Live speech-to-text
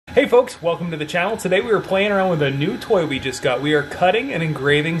Hey folks, welcome to the channel. Today we are playing around with a new toy we just got. We are cutting and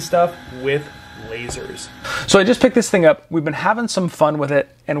engraving stuff with lasers. So I just picked this thing up. We've been having some fun with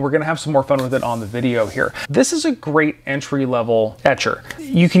it, and we're gonna have some more fun with it on the video here. This is a great entry-level etcher.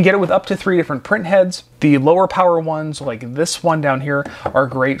 You can get it with up to 3 different print heads. The lower power ones, like this one down here, are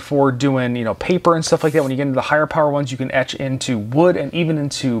great for doing, paper and stuff like that. When you get into the higher power ones, you can etch into wood and even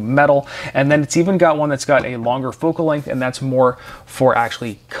into metal. And then it's even got one that's got a longer focal length, and that's more for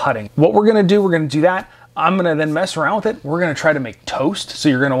actually cutting. What we're gonna do that. I'm gonna then mess around with it. We're gonna try to make toast, so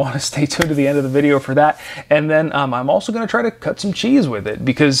you're gonna wanna stay tuned to the end of the video for that. And then I'm also gonna try to cut some cheese with it,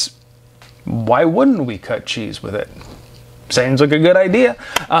 because why wouldn't we cut cheese with it? Seems like a good idea.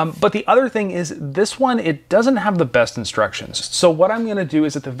 But the other thing is this one, it doesn't have the best instructions. So what I'm gonna do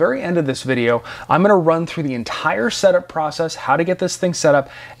is at the very end of this video, I'm gonna run through the entire setup process, how to get this thing set up,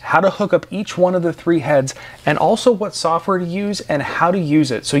 how to hook up each one of the 3 heads, and also what software to use and how to use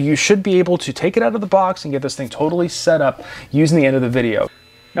it. So you should be able to take it out of the box and get this thing totally set up using the end of the video.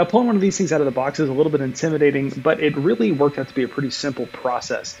 Now, pulling one of these things out of the box is a little bit intimidating, but it really worked out to be a pretty simple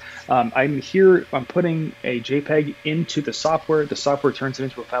process. I'm putting a JPEG into the software. The software turns it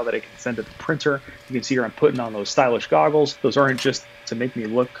into a file that I can send to the printer. You can see here I'm putting on those stylish goggles. Those aren't just to make me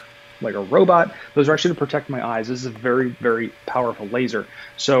look like a robot. Those are actually to protect my eyes. This is a very, very powerful laser.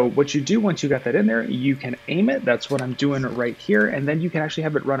 So what you do once you got that in there, you can aim it. That's what I'm doing right here. And then you can actually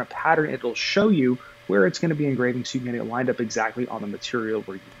have it run a pattern. It'll show you where it's going to be engraving, so you can get it lined up exactly on the material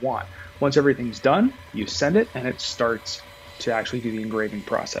where you want. Once everything's done, you send it and it starts to actually do the engraving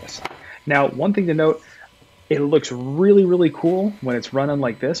process. Now, one thing to note, it looks really, really cool when it's running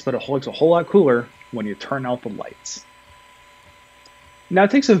like this, but it looks a whole lot cooler when you turn out the lights. Now,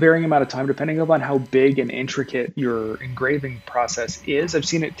 it takes a varying amount of time depending upon how big and intricate your engraving process is. I've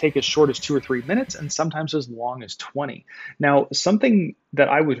seen it take as short as 2 or 3 minutes and sometimes as long as 20. Now, something that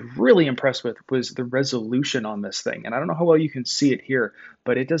I was really impressed with was the resolution on this thing. And I don't know how well you can see it here,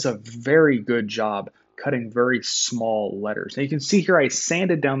 but it does a very good job cutting very small letters. Now you can see here I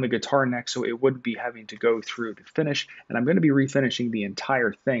sanded down the guitar neck so it wouldn't be having to go through to finish, and I'm going to be refinishing the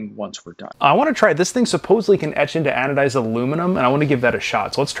entire thing once we're done. I want to try, this thing supposedly can etch into anodized aluminum, and I want to give that a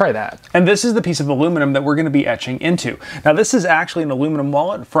shot, so let's try that. And this is the piece of aluminum that we're going to be etching into. Now this is actually an aluminum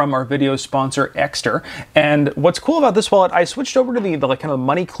wallet from our video sponsor Exter, and what's cool about this wallet, I switched over to the kind of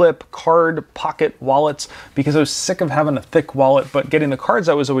money clip card pocket wallets because I was sick of having a thick wallet, but getting the cards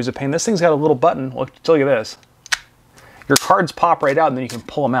out was always a pain. This thing's got a little button. Look at this. Your cards pop right out and then you can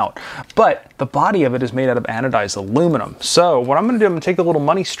pull them out. But the body of it is made out of anodized aluminum. So what I'm going to do, I'm going to take the little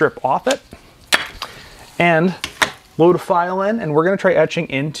money strip off it and load a file in, and we're going to try etching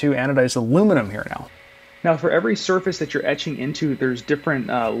into anodized aluminum here now. Now, for every surface that you're etching into, there's different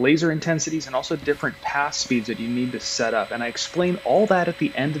laser intensities and also different pass speeds that you need to set up. And I explain all that at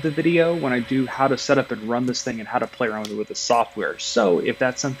the end of the video when I do how to set up and run this thing and how to play around with it with the software. So if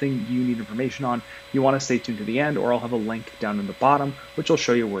that's something you need information on, you want to stay tuned to the end, or I'll have a link down in the bottom, which will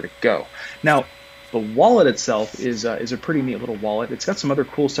show you where to go. Now, the wallet itself is a pretty neat little wallet. It's got some other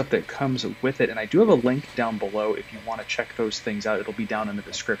cool stuff that comes with it, and I do have a link down below if you want to check those things out. It'll be down in the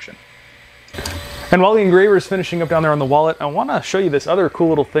description. And while the engraver is finishing up down there on the wallet, I want to show you this other cool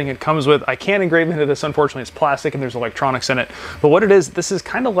little thing it comes with. I can't engrave into this, unfortunately. It's plastic and there's electronics in it. But what it is, this is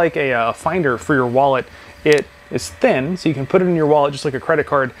kind of like a finder for your wallet. It is thin, so you can put it in your wallet just like a credit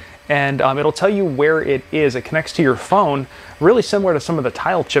card, and it'll tell you where it is. It connects to your phone, really similar to some of the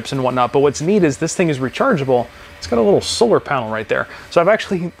tile chips and whatnot. But what's neat is this thing is rechargeable. It's got a little solar panel right there. So I've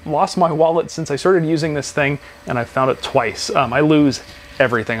actually lost my wallet since I started using this thing, and I found it twice. I lose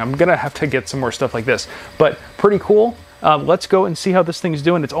everything. I'm gonna have to get some more stuff like this, but pretty cool. Let's go and see how this thing's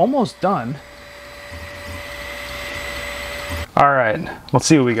doing. It's almost done. All right, let's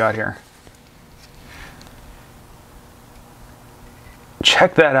see what we got here.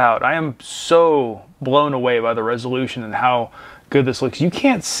 Check that out. I am so blown away by the resolution and how good this looks. You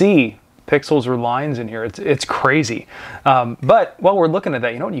can't see pixels or lines in here. It's crazy. But while we're looking at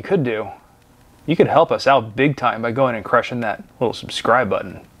that, you know what you could do? You could help us out big time by going and crushing that little subscribe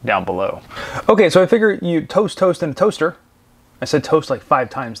button down below. Okay, so I figure you toast in a toaster. I said toast like 5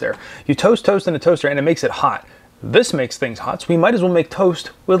 times there. You toast in a toaster and it makes it hot. This makes things hot, so we might as well make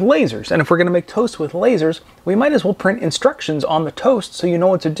toast with lasers. And if we're gonna make toast with lasers, we might as well print instructions on the toast so you know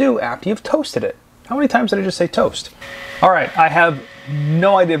what to do after you've toasted it. How many times did I just say toast? All right, I have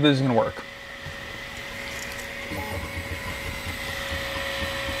no idea if this is gonna work.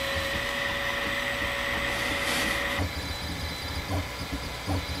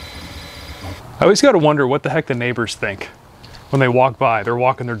 I always got to wonder what the heck the neighbors think when they walk by. They're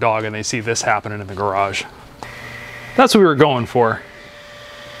walking their dog and they see this happening in the garage. That's what we were going for.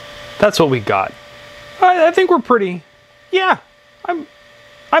 That's what we got. I think we're pretty, yeah,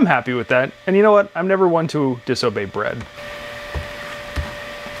 I'm happy with that. And you know what? I'm never one to disobey bread.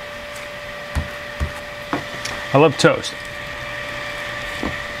 I love toast.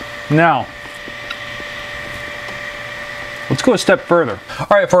 Now, let's go a step further. All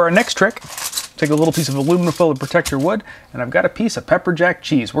right, for our next trick, take a little piece of aluminum foil to protect your wood, and I've got a piece of pepper jack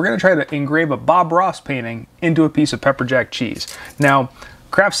cheese. We're gonna try to engrave a Bob Ross painting into a piece of pepper jack cheese. Now,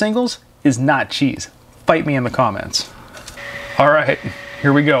 Kraft Singles is not cheese. Fight me in the comments. All right,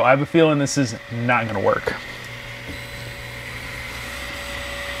 here we go. I have a feeling this is not gonna work.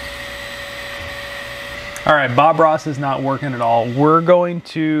 All right, Bob Ross is not working at all. We're going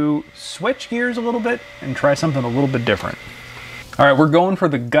to switch gears a little bit and try something a little bit different. All right, we're going for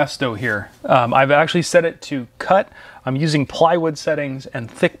the gusto here. I've actually set it to cut. I'm using plywood settings and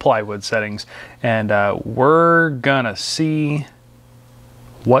thick plywood settings, and we're gonna see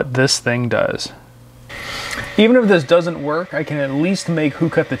what this thing does. Even if this doesn't work, I can at least make who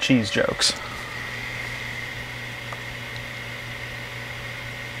cut the cheese jokes.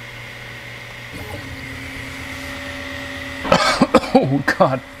 Oh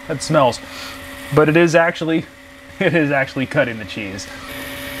God, that smells. But it is actually cutting the cheese.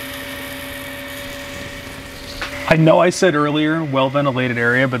 I know I said earlier, well-ventilated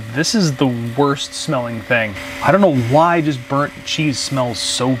area, but this is the worst smelling thing. I don't know why just burnt cheese smells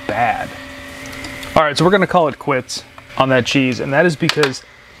so bad. All right, so we're gonna call it quits on that cheese, and that is because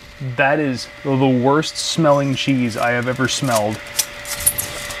that is the worst smelling cheese I have ever smelled.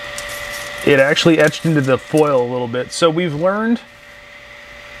 It actually etched into the foil a little bit. So we've learned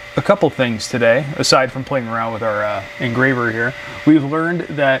a couple things today, aside from playing around with our engraver here. We've learned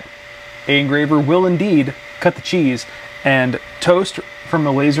that an engraver will indeed cut the cheese, and toast from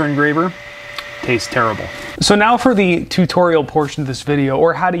a laser engraver tastes terrible. So now for the tutorial portion of this video,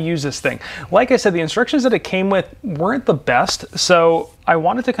 or how to use this thing. Like I said, the instructions that it came with weren't the best, so I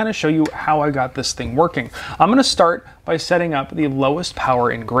wanted to kind of show you how I got this thing working. I'm gonna start by setting up the lowest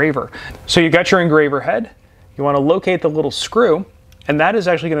power engraver. So you got your engraver head, you wanna locate the little screw, and that is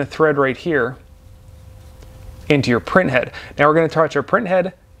actually gonna thread right here into your print head. Now we're gonna attach our print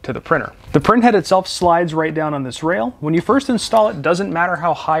head to the printer. The print head itself slides right down on this rail. When you first install it, doesn't matter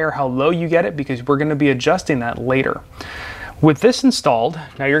how high or how low you get it, because we're gonna be adjusting that later. With this installed,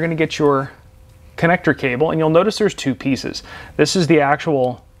 now you're gonna get your connector cable, and you'll notice there's two pieces. This is the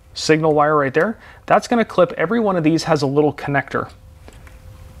actual signal wire right there. That's gonna clip, every one of these has a little connector.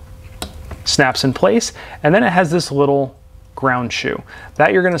 Snaps in place, and then it has this little ground shoe.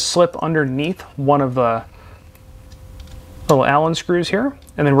 That you're gonna slip underneath one of the little Allen screws here,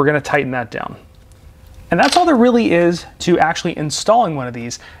 and then we're gonna tighten that down. And that's all there really is to actually installing one of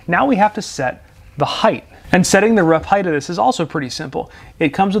these. Now we have to set the height. And setting the rough height of this is also pretty simple. It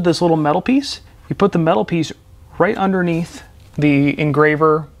comes with this little metal piece. You put the metal piece right underneath the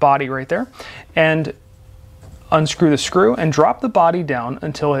engraver body right there, and unscrew the screw and drop the body down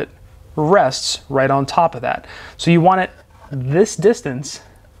until it rests right on top of that. So you want it this distance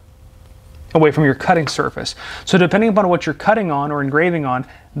away from your cutting surface. So depending upon what you're cutting on or engraving on,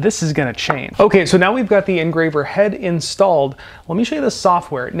 this is gonna change. Okay, so now we've got the engraver head installed. Let me show you the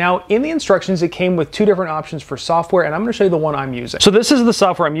software. Now, in the instructions, it came with two different options for software, and I'm gonna show you the one I'm using. So this is the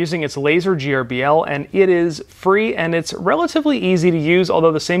software I'm using. It's Laser GRBL, and it is free, and it's relatively easy to use,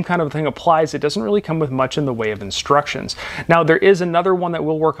 although the same kind of thing applies. It doesn't really come with much in the way of instructions. Now, there is another one that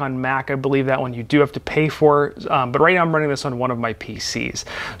will work on Mac. I believe that one you do have to pay for, but right now I'm running this on one of my PCs.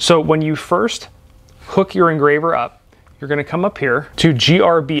 So when you first hook your engraver up, you're gonna come up here to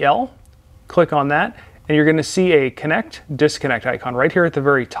GRBL, click on that, and you're gonna see a connect, disconnect icon right here at the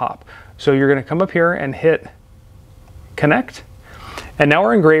very top. So you're gonna come up here and hit connect, and now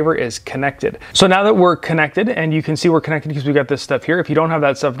our engraver is connected. So now that we're connected, and you can see we're connected because we got this stuff here. If you don't have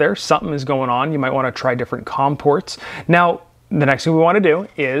that stuff there, something is going on. You might wanna try different COM ports. Now, the next thing we wanna do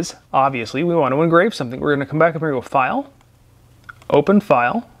is, obviously, we wanna engrave something. We're gonna come back up here and go File, Open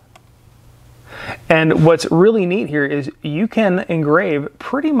File. And what's really neat here is you can engrave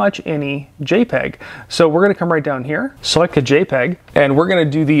pretty much any JPEG. So we're gonna come right down here, select a JPEG, and we're gonna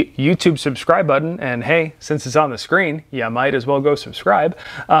do the YouTube subscribe button. And hey, since it's on the screen, you might as well go subscribe.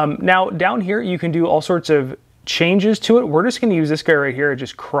 Now down here, you can do all sorts of changes to it. We're just gonna use this guy right here. It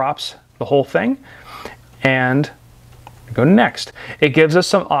just crops the whole thing. And go next. It gives us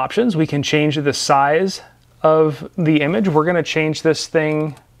some options. We can change the size of the image. We're gonna change this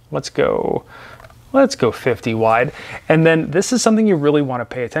thing, let's go 50 wide. And then this is something you really want to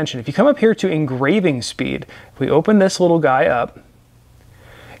pay attention. If you come up here to engraving speed, if we open this little guy up,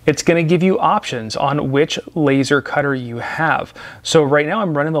 it's going to give you options on which laser cutter you have. So right now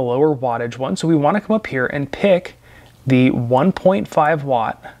I'm running the lower wattage one, so we want to come up here and pick the 1.5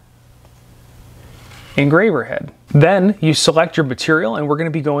 watt engraver head. Then you select your material, and we're going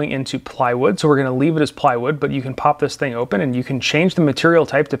to be going into plywood, so we're going to leave it as plywood, but you can pop this thing open and you can change the material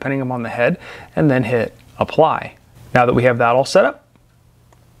type depending upon the head, and then hit apply. Now that we have that all set up,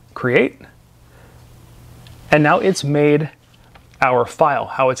 create, and now it's made our file,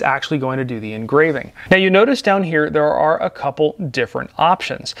 how it's actually going to do the engraving. Now you notice down here there are a couple different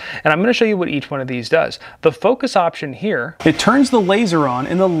options, and I'm going to show you what each one of these does. The focus option here, it turns the laser on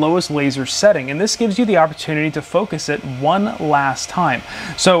in the lowest laser setting, and this gives you the opportunity to focus it one last time.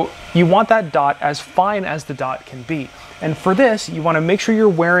 So you want that dot as fine as the dot can be, and for this you want to make sure you're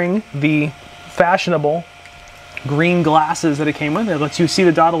wearing the fashionable green glasses that it came with. It lets you see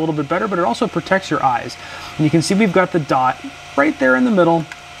the dot a little bit better, but it also protects your eyes. And you can see we've got the dot right there in the middle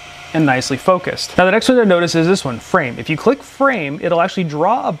and nicely focused. Now the next one to notice is this one, frame. If you click frame, it'll actually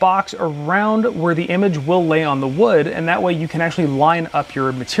draw a box around where the image will lay on the wood, and that way you can actually line up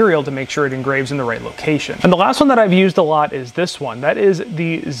your material to make sure it engraves in the right location. And the last one that I've used a lot is this one. That is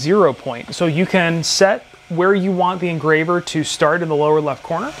the 0 point. So you can set where you want the engraver to start in the lower left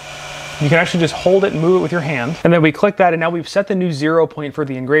corner. You can actually just hold it and move it with your hand. And then we click that, and now we've set the new 0 point for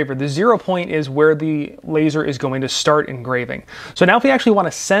the engraver. The 0 point is where the laser is going to start engraving. So now if we actually want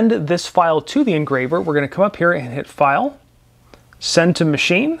to send this file to the engraver, we're going to come up here and hit File, Send to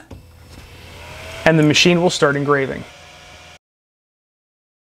Machine, and the machine will start engraving.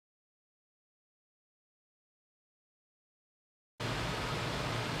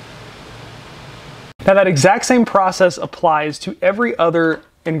 Now that exact same process applies to every other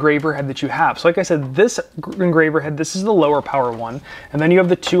engraver head that you have. So like I said, this engraver head, this is the lower power one, and then you have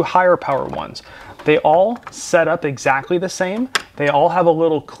the two higher power ones. They all set up exactly the same. They all have a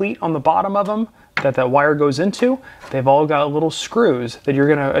little cleat on the bottom of them that wire goes into. They've all got little screws that you're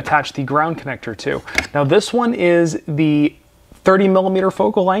going to attach the ground connector to. Now this one is the 30mm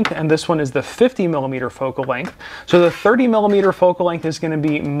focal length, and this one is the 50mm focal length. So the 30mm focal length is going to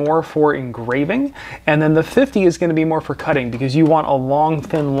be more for engraving, and then the 50 is going to be more for cutting, because you want a long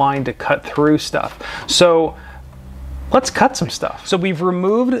thin line to cut through stuff. So let's cut some stuff. So we've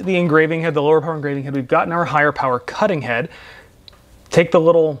removed the engraving head, the lower power engraving head. We've gotten our higher power cutting head. Take the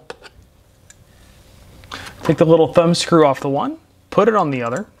little thumb screw off the one, put it on the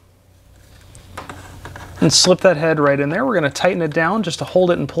other, and slip that head right in there. We're going to tighten it down just to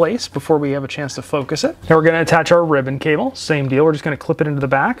hold it in place before we have a chance to focus it. Now we're going to attach our ribbon cable. Same deal. We're just going to clip it into the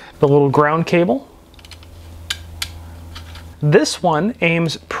back. The little ground cable. This one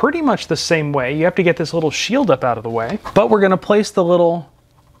aims pretty much the same way. You have to get this little shield up out of the way, but we're going to place the little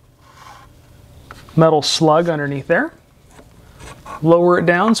metal slug underneath there. Lower it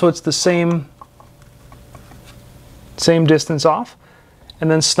down so it's the same distance off, and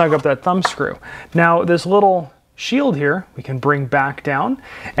then snug up that thumb screw. Now this little shield here we can bring back down,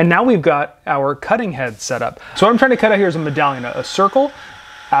 and now we've got our cutting head set up. So what I'm trying to cut out here is a medallion, a circle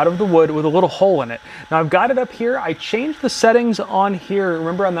out of the wood with a little hole in it. Now I've got it up here. I changed the settings on here.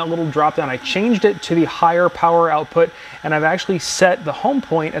 Remember on that little drop down, I changed it to the higher power output, and I've actually set the home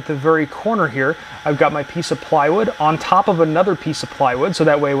point at the very corner here. I've got my piece of plywood on top of another piece of plywood, so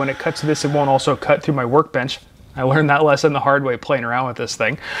that way when it cuts to this, it won't also cut through my workbench. I learned that lesson the hard way playing around with this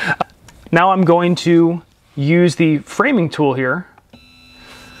thing. Now I'm going to use the framing tool here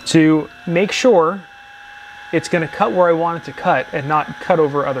to make sure it's going to cut where I want it to cut and not cut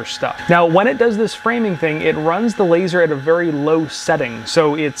over other stuff. Now when it does this framing thing, it runs the laser at a very low setting,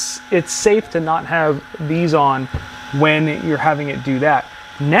 so it's safe to not have these on when you're having it do that.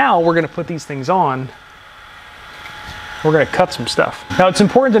 Now we're going to put these things on. We're going to cut some stuff. Now it's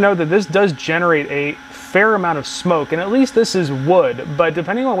important to note that this does generate a fair amount of smoke, and at least this is wood, but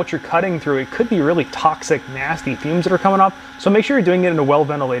depending on what you're cutting through, it could be really toxic, nasty fumes that are coming up, so make sure you're doing it in a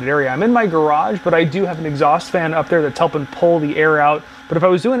well-ventilated area. I'm in my garage, but I do have an exhaust fan up there that's helping pull the air out, but if I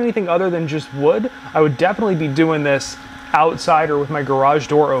was doing anything other than just wood, I would definitely be doing this outside or with my garage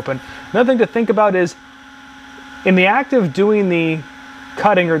door open. Another thing to think about is, in the act of doing the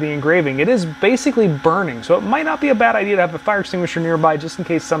cutting or the engraving, it is basically burning, so it might not be a bad idea to have a fire extinguisher nearby just in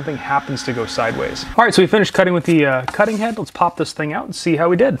case something happens to go sideways. All right, so we finished cutting with the cutting head. Let's pop this thing out and see how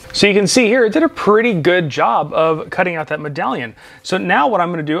we did. So you can see here, it did a pretty good job of cutting out that medallion. So now what I'm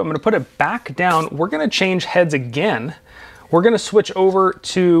going to do, I'm going to put it back down. We're going to change heads again. We're going to switch over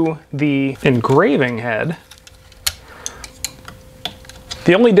to the engraving head.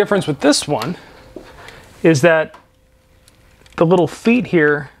 The only difference with this one is that the little feet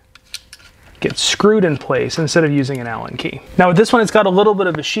here get screwed in place instead of using an Allen key. Now with this one, it's got a little bit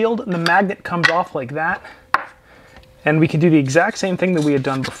of a shield and the magnet comes off like that. And we can do the exact same thing that we had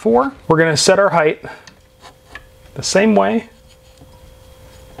done before. We're gonna set our height the same way,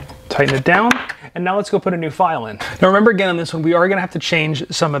 tighten it down, and now let's go put a new file in. Now remember again on this one, we are gonna have to change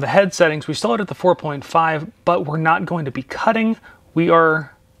some of the head settings. We still have it at the 4.5, but we're not going to be cutting. We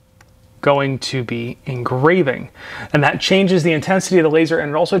are going to be engraving. And that changes the intensity of the laser, and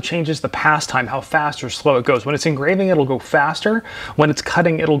it also changes the pass time, how fast or slow it goes. When it's engraving, it'll go faster. When it's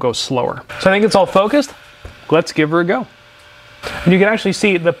cutting, it'll go slower. So I think it's all focused. Let's give her a go. And you can actually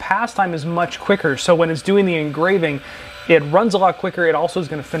see the pass time is much quicker. So when it's doing the engraving, it runs a lot quicker. It also is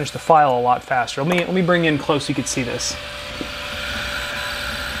going to finish the file a lot faster. Let me bring you in close so you can see this.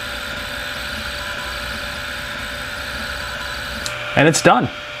 And it's done.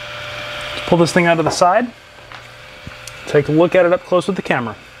 Let's pull this thing out of the side. Take a look at it up close with the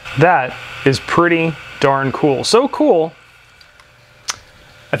camera. That is pretty darn cool. So cool,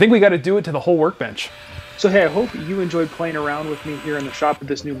 I think we got to do it to the whole workbench. So hey, I hope you enjoyed playing around with me here in the shop with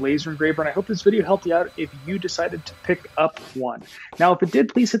this new laser engraver, and I hope this video helped you out if you decided to pick up one. Now, if it did,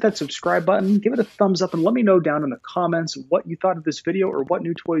 please hit that subscribe button, give it a thumbs up, and let me know down in the comments what you thought of this video or what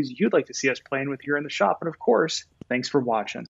new toys you'd like to see us playing with here in the shop. And of course, thanks for watching.